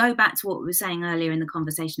 To go back to what we were saying earlier in the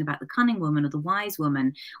conversation about the cunning woman or the wise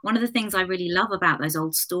woman, one of the things I really love about those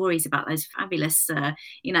old stories about those fabulous,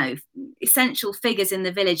 essential figures in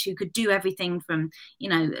the village who could do everything from,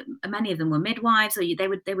 many of them were midwives, or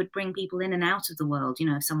they would bring people in and out of the world.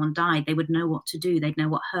 If someone died, they would know what to do. They'd know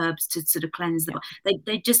what herbs to sort of cleanse them.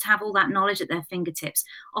 They'd just have all that knowledge at their fingertips.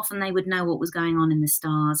 Often they would know what was going on in the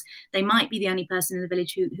stars. They might be the only person in the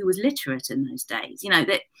village who was literate in those days.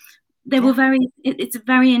 They were it's a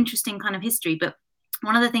very interesting kind of history. But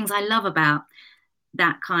one of the things I love about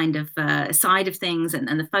that kind of side of things and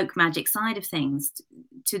the folk magic side of things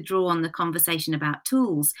to draw on the conversation about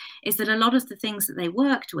tools, is that a lot of the things that they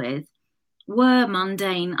worked with were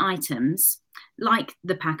mundane items, like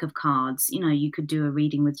the pack of cards. You know, you could do a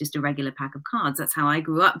reading with just a regular pack of cards. That's how I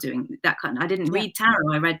grew up doing that kind. I didn't read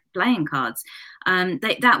tarot, I read playing cards.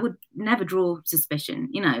 That would never draw suspicion.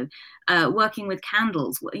 You know, working with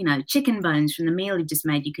candles, you know, chicken bones from the meal you just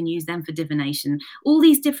made, you can use them for divination. All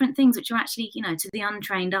these different things which are actually, you know, to the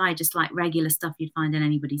untrained eye, just like regular stuff you'd find in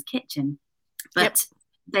anybody's kitchen. But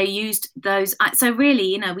they used those. So really,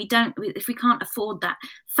 you know, if we can't afford that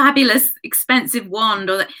fabulous expensive wand,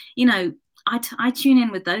 or that, you know, I tune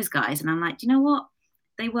in with those guys and I'm like, do you know what?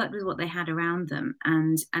 They worked with what they had around them,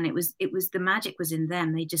 and it was the magic was in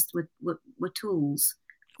them. They just were tools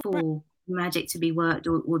for magic to be worked,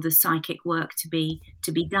 or the psychic work to be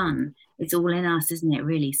done. It's all in us, isn't it,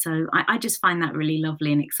 really? So I just find that really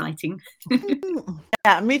lovely and exciting.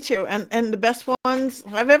 Yeah, me too. And the best ones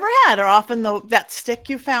I've ever had are often that stick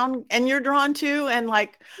you found and you're drawn to, and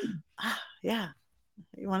like, yeah,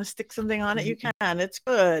 you want to stick something on it, you can. It's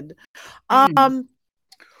good.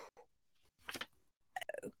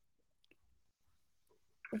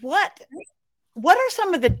 What are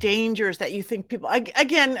some of the dangers that you think people,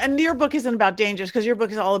 again, and your book isn't about dangers because your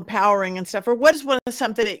book is all empowering and stuff, or what is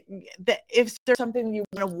something that if there's something you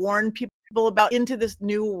want to warn people about into this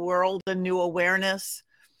new world, a new awareness?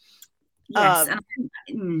 Yes.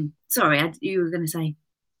 Sorry, you were going to say.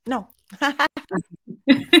 No.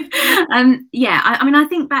 Yeah, I mean, I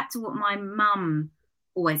think back to what my mum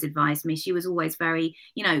always advised me. She was always very,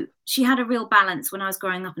 you know, she had a real balance when I was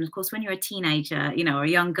growing up. And of course, when you're a teenager, you know, or a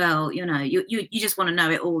young girl, you know, you just want to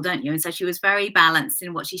know it all, don't you? And so she was very balanced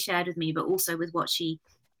in what she shared with me, but also with what she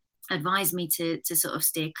advised me to sort of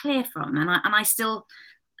steer clear from. And I still,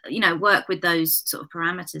 you know, work with those sort of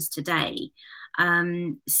parameters today.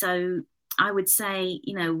 So I would say,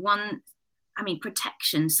 you know,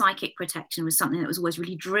 protection, psychic protection was something that was always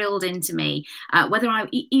really drilled into me. Whether I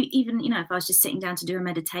even, you know, if I was just sitting down to do a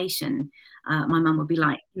meditation, my mum would be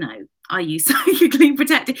like, you know, are you psychically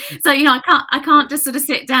protected? So, you know, I can't just sort of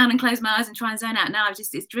sit down and close my eyes and try and zone out. No,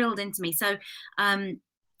 it's drilled into me. So,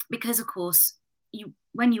 because of course,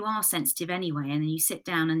 when you are sensitive anyway, and then you sit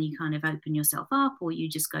down and you kind of open yourself up, or you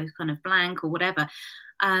just go kind of blank or whatever,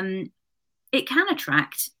 it can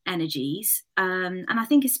attract energies. And I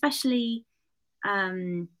think especially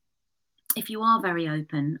if you are very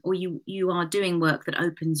open, or you are doing work that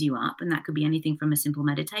opens you up, and that could be anything from a simple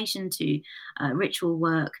meditation to ritual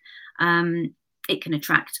work, it can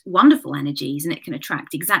attract wonderful energies, and it can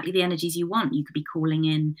attract exactly the energies you want. You could be calling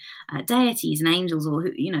in deities and angels, or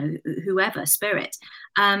whoever, spirit.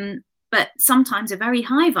 But sometimes a very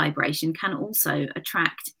high vibration can also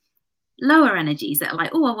attract lower energies that are like,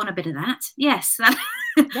 oh, I want a bit of that. Yes, I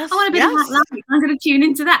want a bit of that light. I'm going to tune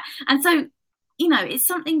into that. And so, you know, it's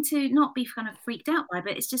something to not be kind of freaked out by,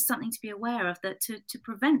 but it's just something to be aware of, that to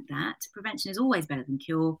prevent that. Prevention is always better than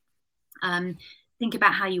cure. Think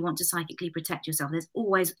about how you want to psychically protect yourself. There's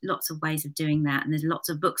always lots of ways of doing that, and there's lots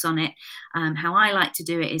of books on it. How I like to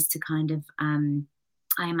do it is to kind of,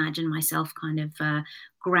 I imagine myself kind of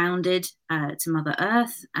grounded to Mother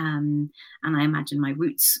Earth, and I imagine my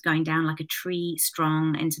roots going down like a tree,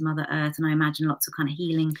 strong into Mother Earth, and I imagine lots of kind of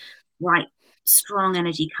healing, bright, strong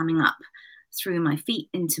energy coming up through my feet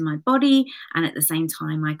into my body. And at the same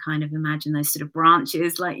time, I kind of imagine those sort of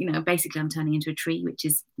branches, like, you know, basically I'm turning into a tree, which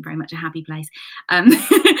is very much a happy place.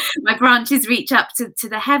 My branches reach up to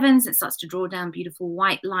the heavens. It starts to draw down beautiful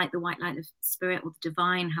white light, the white light of spirit, or the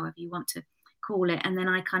divine, however you want to call it. And then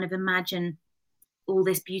I kind of imagine all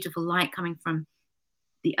this beautiful light coming from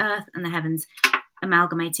the earth and the heavens,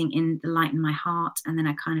 amalgamating in the light in my heart. And then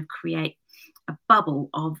I kind of create a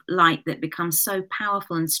bubble of light that becomes so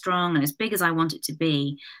powerful and strong and as big as I want it to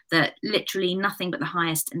be, that literally nothing but the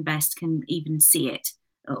highest and best can even see it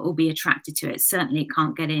or be attracted to it. Certainly it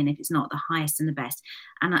can't get in if it's not the highest and the best.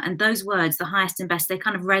 And those words, the highest and best, they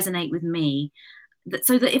kind of resonate with me,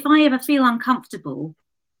 so that if I ever feel uncomfortable,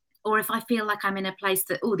 or if I feel like I'm in a place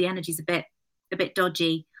that, the energy's a bit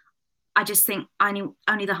dodgy, I just think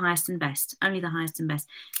only the highest and best, only the highest and best.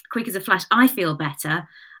 Quick as a flash, I feel better.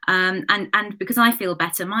 And because I feel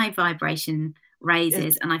better, my vibration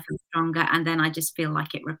raises and I feel stronger, and then I just feel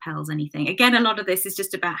like it repels anything. Again, a lot of this is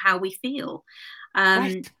just about how we feel.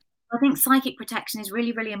 Right. I think psychic protection is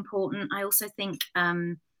really, really important. I also think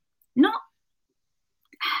you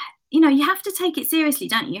have to take it seriously,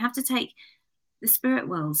 don't you? You have to take the spirit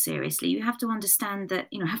world seriously. You have to understand that,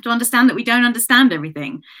 we don't understand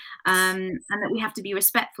everything, and that we have to be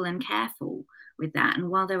respectful and careful with that. And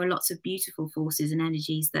while there are lots of beautiful forces and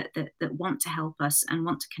energies that want to help us and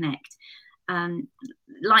want to connect,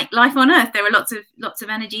 like life on Earth, there are lots of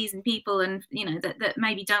energies and people, and that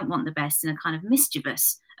maybe don't want the best and are kind of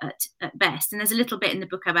mischievous at best. And there's a little bit in the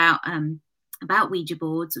book about Ouija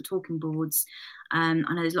boards or talking boards. I know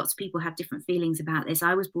there's lots of people have different feelings about this.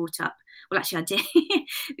 I was brought up, well, actually I did.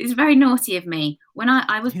 It's very naughty of me. When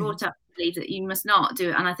I was brought up to believe that you must not do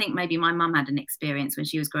it, and I think maybe my mum had an experience when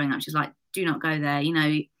she was growing up. She was like, do not go there.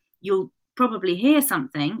 You'll probably hear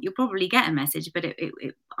something, you'll probably get a message, but it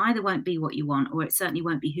either won't be what you want, or it certainly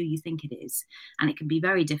won't be who you think it is. And it can be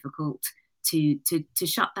very difficult to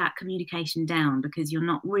shut that communication down because you're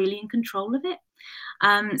not really in control of it.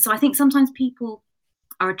 So I think sometimes people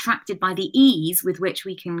are attracted by the ease with which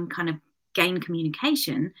we can kind of gain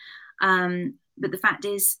communication. But the fact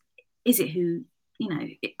is it who,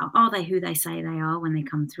 are they who they say they are when they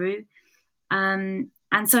come through?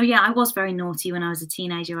 And so, yeah, I was very naughty when I was a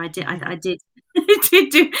teenager. I did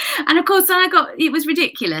do. And of course, it was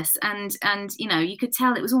ridiculous. And you could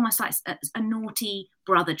tell it was almost like a naughty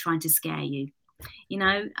brother trying to scare you,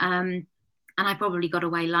 and I probably got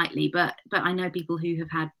away lightly, but I know people who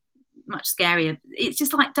have had much scarier. It's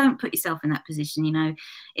just like, don't put yourself in that position.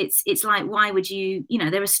 It's like, why would you,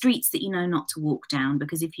 there are streets that not to walk down,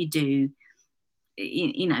 because if you do,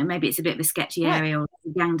 maybe it's a bit of a sketchy area or a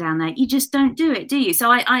gang down there. You just don't do it, do you?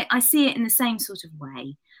 So I see it in the same sort of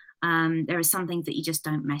way. There are some things that you just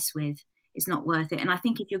don't mess with. It's not worth it. And I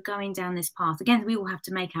think if you're going down this path, again, we all have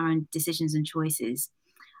to make our own decisions and choices.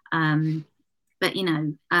 But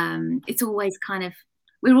it's always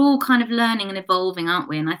we're all kind of learning and evolving, aren't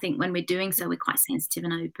we? And I think when we're doing so, we're quite sensitive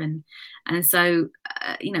and open. And so,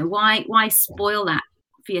 why spoil that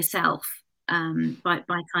for yourself? By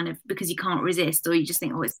kind of, because you can't resist, or you just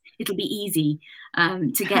think, it'll be easy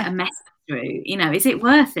to get a message through. Is it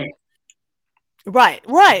worth it? Right.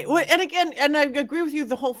 And again, and I agree with you,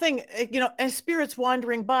 the whole thing, as spirits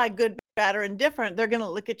wandering by, good, bad, or indifferent, they're going to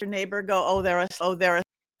look at your neighbor and go, they're a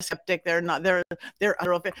skeptic. They're not, they're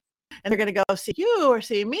under it. And they're going to go see you or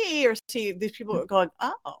see me or see these people who are going,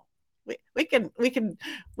 we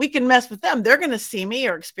can mess with them. They're going to see me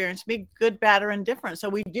or experience me, good, bad, or indifferent. So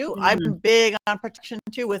we do. Mm-hmm. I'm big on protection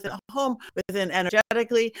too, within a home, within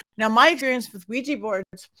energetically. Now, my experience with Ouija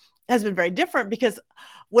boards has been very different, because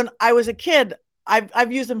when I was a kid,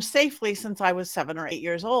 I've used them safely since I was 7 or 8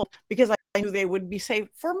 years old, because I knew they would be safe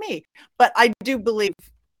for me. But I do believe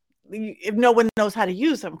if no one knows how to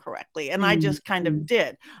use them correctly, and I just kind of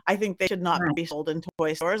did. I think they should not be sold in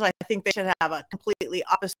toy stores. I think they should have a completely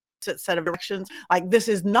opposite set of directions. Like, this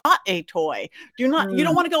is not a toy. You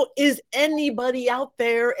don't want to go, is anybody out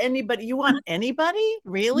there? Anybody? You want anybody?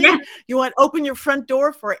 Really? Yeah. You want to open your front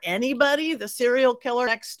door for anybody? The serial killer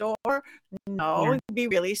next door? No, be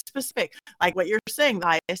really specific. Like what you're saying,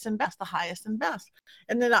 the highest and best.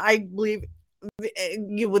 And then I believe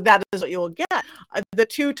that is what you will get. The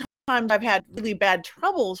 2 times I've had really bad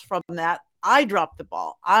troubles from that, I dropped the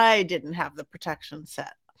ball. I didn't have the protection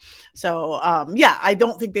set. So I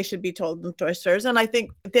don't think they should be told in toy stores, and I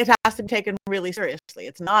think it has to be taken really seriously.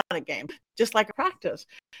 It's not a game, just like a practice.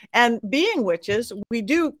 And being witches, we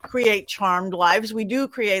do create charmed lives. We do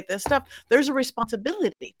create this stuff. There's a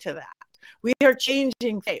responsibility to that. We are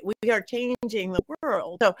changing fate. We are changing the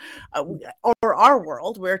world. So, or our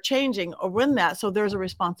world, we're changing or in that. So there's a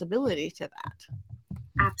responsibility to that.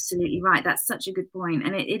 Absolutely right. That's such a good point.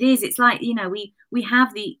 And it is. It's like, we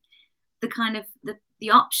have the kind of the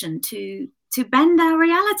option to bend our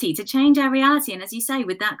reality, to change our reality. And as you say,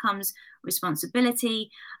 with that comes responsibility.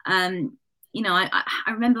 I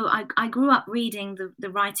remember I grew up reading the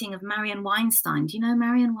writing of Marian Weinstein. Do you know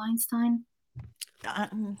Marian Weinstein?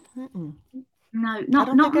 No,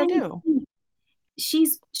 not I do. She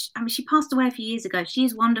passed away a few years ago. She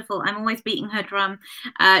is wonderful. I'm always beating her drum.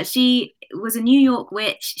 She was a New York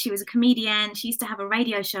witch. She was a comedian. She used to have a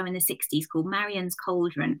radio show in the 60s called Marian's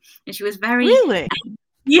Cauldron. And she was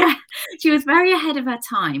she was very ahead of her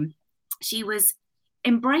time. She was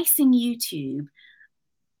embracing YouTube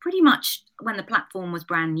pretty much when the platform was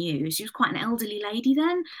brand new. She was quite an elderly lady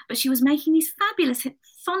then, but she was making these fabulous,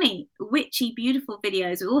 funny, witchy, beautiful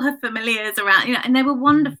videos with all her familiars around, and they were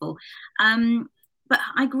wonderful. But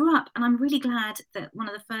I grew up, and I'm really glad that one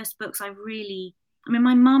of the first books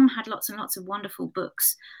my mum had lots and lots of wonderful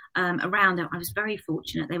books around her. I was very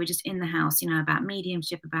fortunate. They were just in the house, about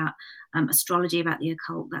mediumship, about astrology, about the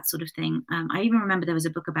occult, that sort of thing. I even remember there was a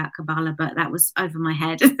book about Kabbalah, but that was over my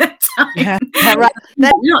head at that time. Yeah, right.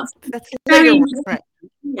 That's very right.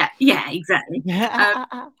 Yeah, exactly.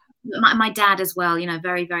 my dad as well, you know,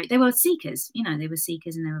 very, very, they were seekers, you know, they were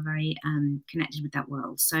seekers, and they were very connected with that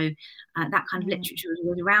world. So that kind of literature was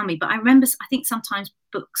always around me. But I remember, I think sometimes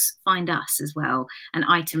books find us as well, and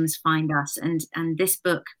items find us. And this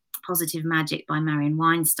book, Positive Magic by Marion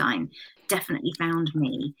Weinstein, definitely found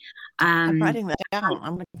me. I'm writing that down.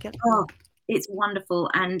 I'm going to get. Oh, it's wonderful.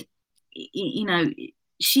 And, you know,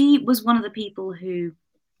 she was one of the people who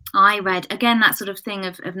I read, again, that sort of thing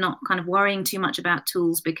of not kind of worrying too much about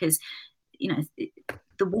tools, because, you know,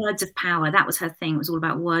 the words of power, that was her thing. It was all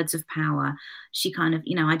about words of power. She kind of,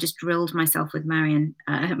 you know, I just drilled myself with Marion's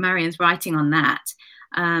writing on that.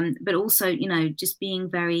 But also, you know, just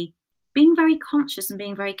being very conscious and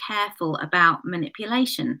being very careful about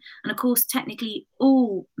manipulation. And of course, technically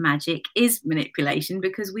all magic is manipulation,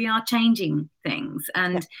 because we are changing things.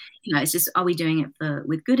 And, you know, it's just, are we doing it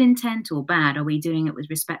with good intent or bad? Are we doing it with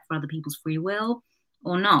respect for other people's free will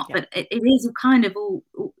or not? But it is a kind of all,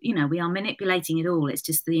 you know, we are manipulating it all. It's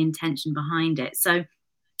just the intention behind it. So,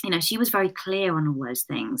 you know, she was very clear on all those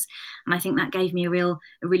things. And I think that gave me a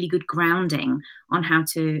really good grounding on how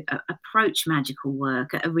to approach magical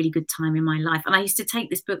work at a really good time in my life. And I used to take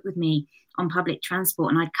this book with me on public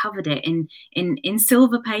transport, and I'd covered it in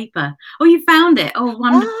silver paper. Oh, you found it? Oh,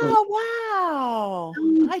 wonderful. Oh, wow.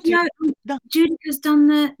 You know, Judica's done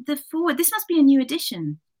the forward. This must be a new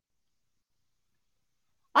edition.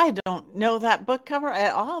 I don't know that book cover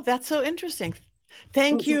at all. That's so interesting.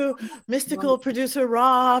 Thank you, mystical producer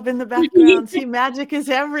Rob in the background. See, magic is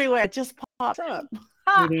everywhere. It just pops up.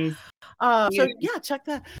 It is. So yeah, check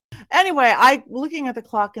that. Anyway, I looking at the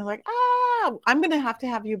clock and like, I'm going to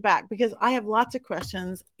have you back, because I have lots of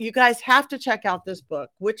questions. You guys have to check out this book,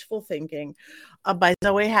 Witchful Thinking, by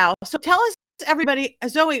Zoë Howe. So tell us, everybody,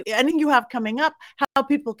 Zoë, anything you have coming up, how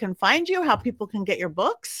people can find you, how people can get your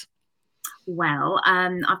books. Well,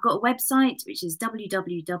 I've got a website, which is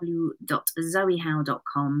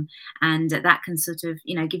www.zoehowe.com, and that can sort of,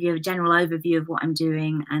 you know, give you a general overview of what I'm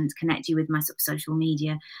doing and connect you with my sort of social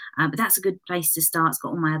media. But that's a good place to start. It's got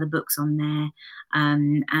all my other books on there.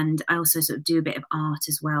 And I also sort of do a bit of art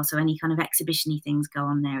as well. So any kind of exhibition-y things go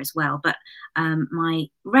on there as well. But my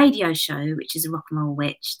radio show, which is a Rock and Roll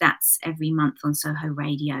Witch, that's every month on Soho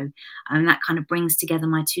Radio. And that kind of brings together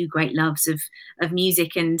my two great loves of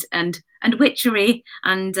music and witchery,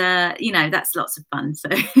 and you know, that's lots of fun. So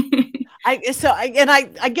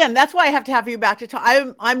again, that's why I have to have you back to talk.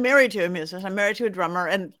 I'm married to a musician. I'm married to a drummer,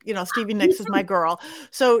 and you know, Stevie Nicks is my girl.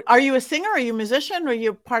 So are you a singer? Are you a musician? Or are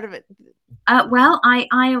you part of it? Well,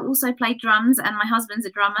 I also play drums, and my husband's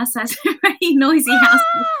a drummer, so it's a very noisy house.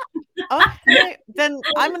 Okay, then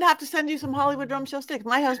I'm gonna have to send you some Hollywood Drum Show sticks.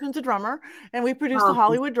 My husband's a drummer, and we produce the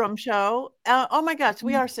Hollywood Drum Show. Oh my gosh,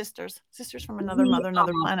 we are sisters from another mother,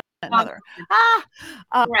 another planet, another.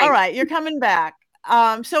 All right, you're coming back.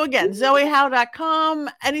 So again, zoehowe.com.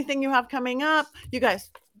 Anything you have coming up, you guys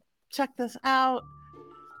check this out.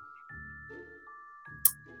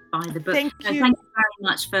 Buy the book. Thank you very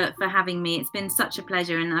much for having me. It's been such a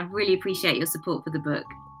pleasure, and I really appreciate your support for the book.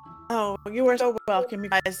 Oh, you are so welcome, you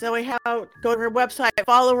guys. Zoë Howe, go to her website,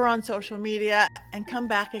 follow her on social media, and come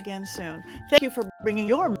back again soon. Thank you for bringing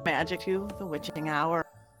your magic to the Witching Hour.